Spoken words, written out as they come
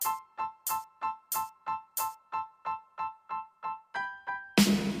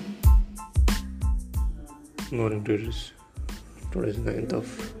Morning traders. Today is 9th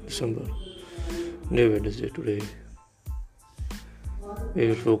of December. Day Wednesday today. We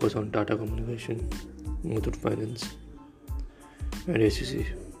will focus on Tata Communication, Muthoot Finance and ACC.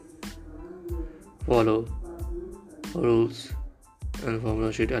 Follow rules and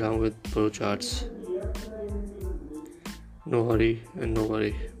formula sheet along with pro charts. No hurry and no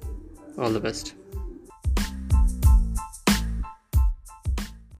worry. All the best.